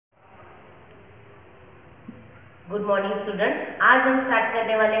Good morning students. आज हम start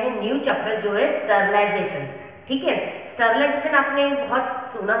करने वाले हैं न्यू चैप्टर जो है स्टरलाइजेशन। ठीक है, स्टरलाइजेशन आपने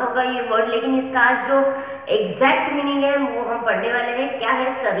बहुत सुना होगा ये वर्ड, लेकिन इसका आज जो एग्जैक्ट मीनिंग है वो हम पढ़ने वाले हैं। क्या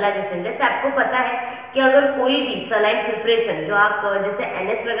है स्टरलाइजेशन? जैसे आपको पता है कि अगर कोई भी सलाइन प्रिपरेशन जो आप जैसे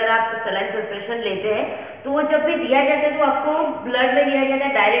एनएस वगैरह आप सलाइन प्रिपरेशन लेते हैं तो वो जब भी दिया जाता है तो आपको ब्लड में दिया जाता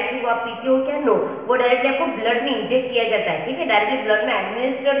है डायरेक्टली। वो आप पीते हो क्या? नो, वो डायरेक्टली आपको ब्लड में इंजेक्ट किया जाता है। ठीक है, डायरेक्टली ब्लड में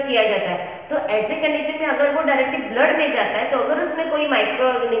एडमिनिस्ट्रेट किया जाता है। तो ऐसे कंडीशन में अगर वो डायरेक्टली ब्लड में जाता है तो अगर उसमें कोई माइक्रो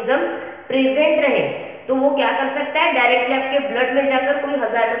ऑर्गेनिजम्स प्रेजेंट रहे तो वो क्या कर सकता है, डायरेक्टली आपके ब्लड में जाकर कोई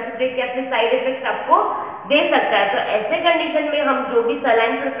हजार्डस इफेक्ट या फिर साइड इफेक्ट्स आपको दे सकता है। तो ऐसे कंडीशन में हम जो भी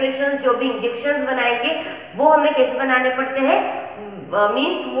सलाइन प्रिपरेशन जो भी इंजेक्शंस बनाएंगे वो हमें कैसे बनाने पड़ते हैं,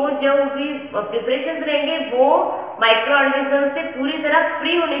 मींस वो जो भी प्रिपरेशंस रहेंगे वो माइक्रो ऑर्गेनिजम्स से पूरी तरह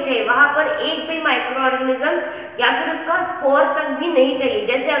फ्री होने चाहिए। वहां पर एक भी माइक्रो ऑर्गेनिजम्स या फिर उसका स्पोर तक भी नहीं चाहिए।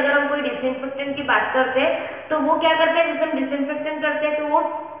 जैसे अगर हम कोई डिसइंफेक्टेंट की बात करते हैं तो वो क्या करते हैं, जैसे हम डिसइंफेक्टेंट करते हैं तो वो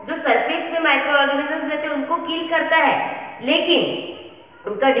जो सरफेस पे माइक्रो ऑर्गेनिजम्स रहते हैं उनको किल करता है, लेकिन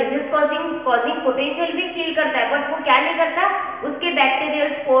उनका डिजीज कॉजिंग पोटेंशियल भी किल करता है, बट वो क्या नहीं करता, उसके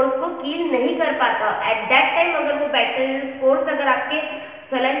बैक्टीरियल स्पोर्स को किल नहीं कर पाता। एट दैट टाइम अगर वो बैक्टीरियल स्पोर्स अगर आपके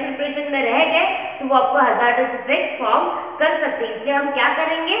सलाइन प्रिपरेशन में रह गए तो वो आपको हजार्डस इफेक्ट फॉर्म कर सकते हैं। इसलिए हम क्या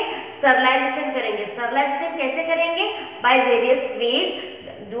करेंगे, स्टरलाइजेशन करेंगे। स्टरलाइजेशन कैसे करेंगे? बाय वेरियस वेज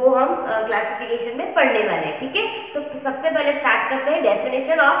जो हम क्लासिफिकेशन में पढ़ने वाले हैं। ठीक है, तो सबसे पहले स्टार्ट करते हैं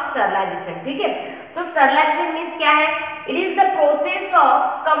डेफिनेशन ऑफ स्टरलाइजेशन। ठीक है, तो स्टरलाइजेशन मींस क्या है? It is the process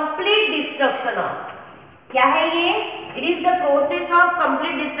of complete destruction of, क्या है ये? It is the process of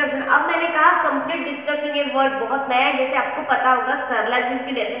complete destruction. अब मैंने कहा कंप्लीट डिस्ट्रक्शन, ये वर्ड बहुत नया है। जैसे आपको पता होगा स्टरलाइजेशन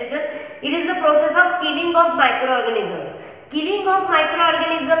की definition, it is the process of killing of micro organisms. Killing of micro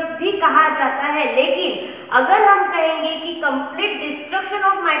organisms भी कहा जाता है, लेकिन अगर हम कहेंगे कि complete destruction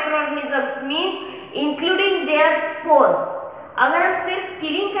of micro organisms means including there spores, अगर हम सिर्फ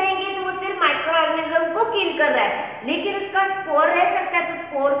किलिंग कहेंगे तो वो सिर्फ माइक्रो ऑर्गेनिज्म को किल कर रहा है, लेकिन उसका स्पोर रह सकता है। तो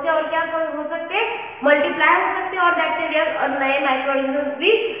स्पोर से और क्या हो सकते हैं, मल्टीप्लाई हो सकते हैं और बैक्टीरिया और नए माइक्रो ऑर्गेनिजम्स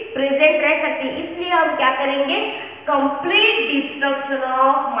भी प्रेजेंट रह सकते हैं। इसलिए हम क्या करेंगे, complete destruction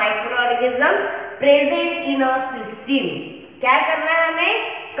of micro organisms present in a system. क्या करना है हमें,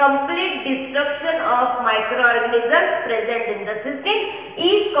 complete destruction of micro organisms present in the system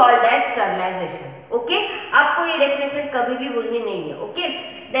is called as sterilization. Okay, आपको ये डेफिनेशन कभी भी भूलनी नहीं है। Okay,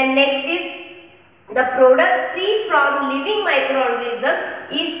 then next is the product free from living micro organism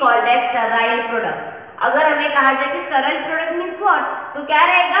is called as Sterlite product. अगर हमें कहा जाए कि स्टराइल प्रोडक्ट मींस व्हाट, तो क्या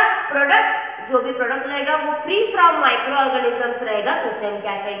रहेगा, प्रोडक्ट जो भी प्रोडक्ट रहेगा वो फ्री फ्रॉम माइक्रो ऑर्गेनिजम्स रहेगा, तो उसे हम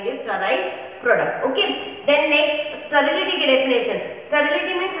क्या कहेंगे, Sterlite product. Okay, then next sterility की डेफिनेशन।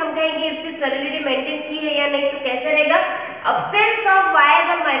 स्टरिलिटी मींस हम कहेंगे इसकी स्टरिलिटी मेंटेन की है या नहीं, तो कैसे रहेगा, absence of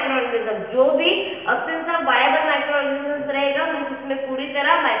viable micro organism. जो भी absence of viable micro organisms रहेगा मींस उसमें पूरी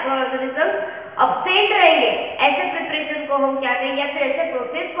तरह माइक्रो ऑर्गेनिजम्स अब्सेंट रहेंगे, ऐसे प्रिपरेशन को हम क्या कहेंगे या फिर ऐसे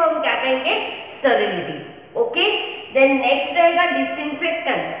प्रोसेस को हम क्या कहेंगे, स्टरिलिटी। ओके, देन नेक्स्ट रहेगा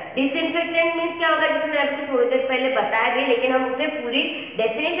डिसइंफेक्टेंट। डिसइंफेक्टेंट मींस क्या होगा, जैसे मैंने आपको थोड़ी देर पहले बताया भी, लेकिन हम उसे पूरी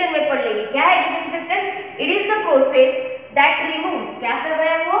डेफिनेशन में पढ़ लेंगे। क्या है disinfectant? It is the process that removes, क्या कर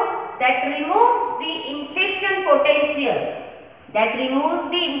रहा है वो, that removes the infection potential, that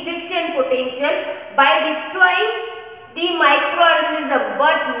removes the infection potential bye destroying the microorganism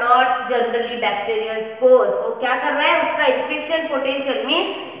but not generally bacterial spores. वो क्या कर रहा है, उसका infection potential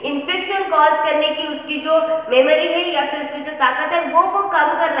means infection cause करने की उसकी जो मेमोरी है या फिर उसकी जो ताकत है वो कम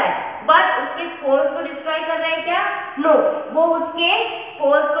कर रहा है, बट उसके स्पोर्स को डिस्ट्रॉय कर रहा है क्या, नो, वो उसके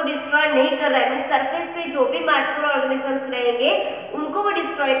स्पोर्स को डिस्ट्रॉय नहीं कर रहा है। मींस सरफेस पे जो भी माइक्रो ऑर्गेनिजम्स रहेंगे उनको वो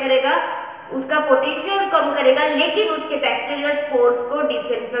डिस्ट्रॉय करेगा, उसका पोटेंशियल कम करेगा, लेकिन उसके बैक्टीरियल स्पोर्स को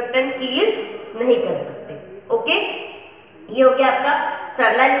डिसइंफेक्टेंट किल नहीं कर सकते। ओके, ये हो गया आपका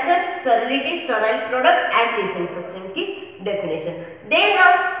sterilization, sterility, Sterlite product and disinfection की डेफिनेशन। देन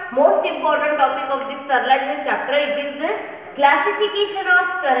हम most important topic of this sterilization chapter, it is the classification of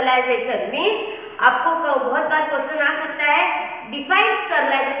sterilization. Means आपको बहुत बार क्वेश्चन आ सकता है, define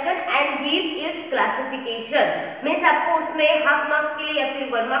sterilization and give its classification. Means आपको उसमें हाफ मार्क्स के लिए या फिर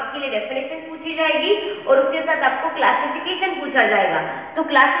 1 मार्क के लिए डेफिनेशन पूछी जाएगी और उसके साथ आपको क्लासिफिकेशन पूछा जाएगा। तो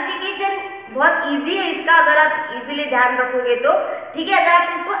क्लासिफिकेशन बहुत इजी है इसका, अगर आप इजीली ध्यान रखोगे तो। ठीक है, अगर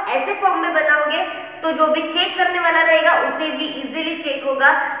आप इसको ऐसे फॉर्म में बनाओगे तो जो भी चेक करने वाला रहेगा उसे भी इजीली चेक होगा।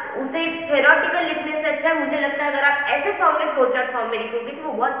 उसे थ्योरेटिकल लिखने से अच्छा मुझे लगता है अगर आप ऐसे फॉर्म में, फ्लोचार्ट फॉर्म में लिखोगे तो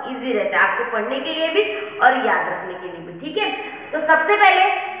वो बहुत इजी रहता है आपको पढ़ने के लिए भी और याद रखने के लिए भी। ठीक है, तो सबसे पहले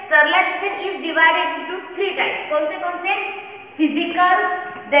sterilization is divided into 3 types. कौन से, physical,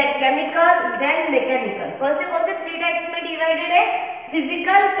 then chemical, then mechanical. कौन से 3 टाइप्स में डिवाइडेड है,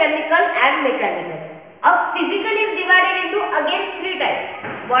 फिजिकल, केमिकल एंड मैकेनिकल। अब physical is divided into again 3 types.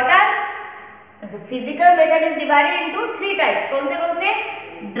 What are? Physical method is divided into 3 types. कौन से?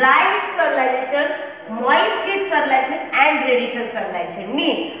 Dry heat sterilization, moist heat sterilization and radiation sterilization.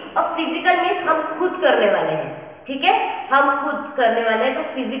 Means अब physical means हम खुद करने वाले हैं. ठीक है, हम खुद करने वाले हैं. तो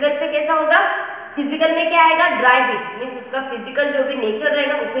फिजिकल से कैसा होगा? फिजिकल में क्या आएगा? ड्राई हीट मींस उसका फिजिकल जो भी नेचर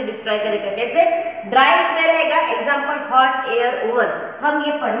रहेगा उसे डिस्ट्रॉय करेगा. कैसे? ड्राई हीट में रहेगा एग्जांपल हॉट एयर ओवन. हम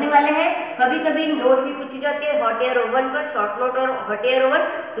ये पढ़ने वाले हैं, कभी कभी नोट भी पूछी जाती है हॉट एयर ओवन पर, शॉर्ट नोट और हॉट एयर ओवन,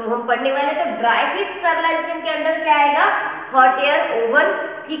 तो हम पढ़ने वाले. तो ड्राई हीट स्टरलाइजेशन के अंदर क्या आएगा? Hot air oven.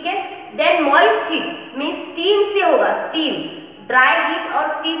 ठीक है. Then moist heat means steam से होगा. स्टीम, ड्राई हीट और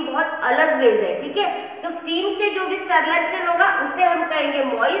स्टीम बहुत अलग वेज है. ठीक है, तो स्टीम से जो भी स्टरलाइजेशन होगा उसे हम कहेंगे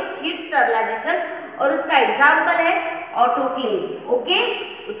मॉइस्ट हीट स्टरलाइजेशन, और उसका एग्जांपल है ऑटोक्लेव. ओके,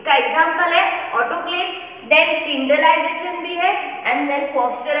 उसका एग्जांपल है ऑटोक्लेव. देन टिंडलाइजेशन भी है एंड देन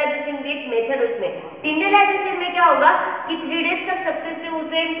पॉस्चराइजेशन भी एक मेथड. उसमें टिंडलाइजेशन में क्या होगा कि 3 डेज तक सक्सेसिव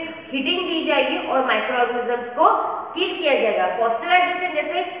उसे हीटिंग दी जाएगी और माइक्रो ऑर्गेनिजम्स को किल किया जाएगा. पॉस्चराइजेशन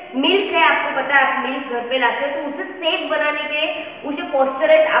जैसे मिल्क है, आपको पता है आप मिल्क घर पे लाते हो, तो उसे सेफ बनाने के लिए उसे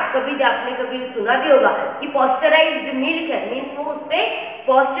पॉस्चराइज, आपने कभी सुना भी होगा कि पॉस्चराइज्ड मिल्क है, मींस वो उसपे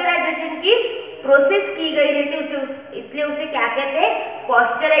पॉस्चराइजेशन की प्रोसेस की गई रहती है, उसे इसलिए उसे क्या कहते हैं?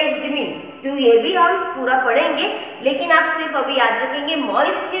 पॉस्चराइज्ड मिल्क. तो ये भी हम पूरा पढ़ेंगे, लेकिन आप सिर्फ अभी याद रखेंगे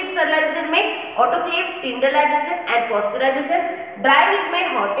मॉइस्ट हीट स्टरलाइजेशन में autoclave, टिंडलाइजेशन and pasteurisation, dry heat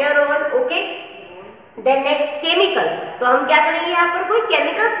में hot air oven. Okay. Then next chemical. तो हम क्या करेंगे? यहाँ पर कोई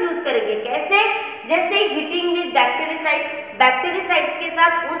केमिकल्स यूज करेंगे. कैसे? जैसे हीटिंग विद बैक्टीरिसाइड. बैक्टीरिसाइड्स के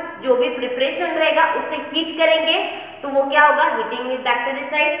साथ उस जो भी प्रिपरेशन रहेगा उसे हीट करेंगे, तो वो क्या होगा? Heating with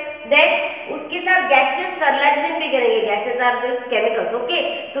bactericide. देन उसके साथ गैसियस स्टरलाइजेशन भी करेंगे. Gases are the chemicals. Okay,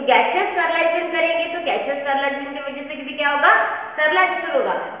 तो गैसियस स्टरलाइजेशन करेंगे, तो गैसियस स्टरलाइजेशन की वजह से भी क्या होगा? स्टरलाइजेशन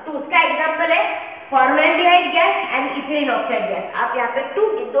होगा. तो उसका एग्जांपल है formaldehyde gas and ethylene oxide gas. आप यहाँ पे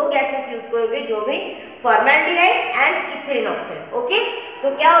दो गैसेस यूज करोगे, जो भी formaldehyde and ethylene oxide. Okay,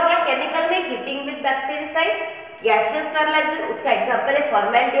 तो क्या हो गया? केमिकल में heating with bactericide, gaseous sterilisation, उसका एग्जांपल है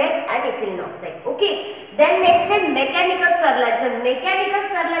formaldehyde and ethylene oxide. Okay. Then next है मैकेनिकल स्टरलाइजेशन. मैकेनिकल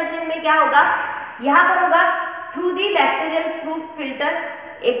स्टरलाइजेशन में क्या होगा? यहाँ पर होगा through the bacterial proof filter.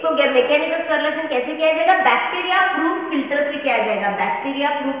 एक तो मैकेनिकल स्टरलाइजेशन कैसे किया जाएगा? बैक्टीरिया प्रूफ फिल्टर से किया जाएगा, बैक्टीरिया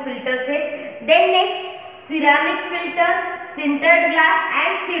प्रूफ फिल्टर से. Then next ceramic filter, sintered glass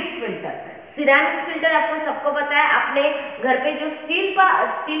and seeds filter. Ceramic filter आपको सबको पता है, अपने घर पे जो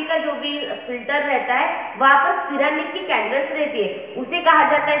स्टील का जो भी फिल्टर रहता है वहां पर सिरेमिक की कैंडल्स रहती है, उसे कहा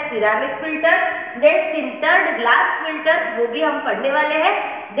जाता है ceramic filter. Then sintered glass filter, वो भी हम पढ़ने वाले हैं.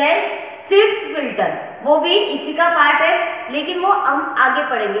 देन सीड्स फिल्टर, वो भी इसी का पार्ट है, लेकिन वो हम आगे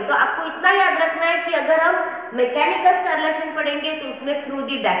पढ़ेंगे. तो आपको इतना याद रखना है कि अगर हम मैकेनिकल स्टरलाइजेशन पढ़ेंगे तो उसमें through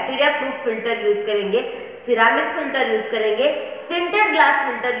the bacteria proof filter use करेंगे, सिरेमिक फिल्टर यूज करेंगे, सिंटर्ड ग्लास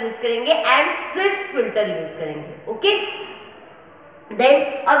फिल्टर यूज करेंगे एंड सीड्स फिल्टर यूज करेंगे. ओके. देन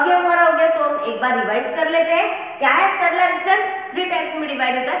अब ये हमारा हो गया, तो हम एक बार रिवाइज कर लेते हैं. क्या है स्टरलाइजेशन? 3 टाइप्स में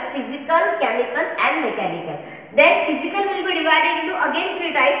डिवाइड होता है, physical, chemical and mechanical. Then physical will be divided into again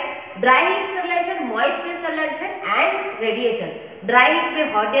 3 types: dry heat sterilization, moist heat sterilization and radiation. Dry heat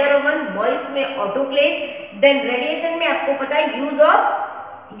में हॉट एयर ओवन, मॉइस्ट में ऑटोक्लेव. देन रेडिएशन में आपको पता है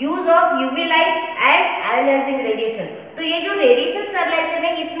use of UV light and ionizing radiation. तो ये जो radiation sterilization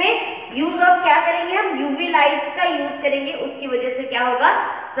है, इसमें यूज ऑफ क्या करेंगे? हम यूवी लाइट्स का यूज करेंगे, उसकी वजह से क्या होगा?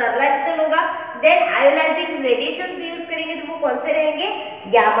 स्टरलाइजेशन होगा. देन आयोनाइजिंग रेडिएशन भी यूज करेंगे, तो वो कौन से रहेंगे?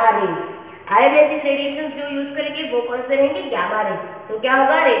 Gamma rays. आयोनाइजिंग रेडिएशंस जो यूज करेंगे वो कौन से रहेंगे? Gamma rays. तो क्या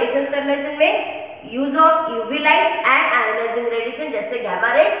होगा? रेडिएशन स्टरलाइजेशन में use of UV lights and ionizing radiation जैसे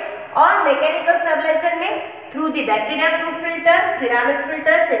गामा रेज. और मैकेनिकल स्टरलाइजेशन में through the bacteria proof filter, ceramic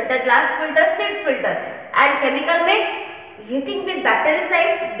filter, sintered glass filter, seeds filter. And chemical में heating with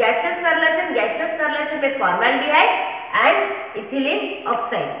bactericide, gaseous sterilisation में formaldehyde and ethylene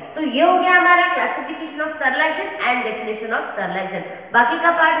oxide. तो ये हो गया हमारा classification of sterilization and definition of sterilization. बाकी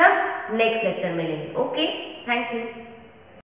का पार्ट हम नेक्स्ट लेक्चर में लेंगे. Okay, thank you.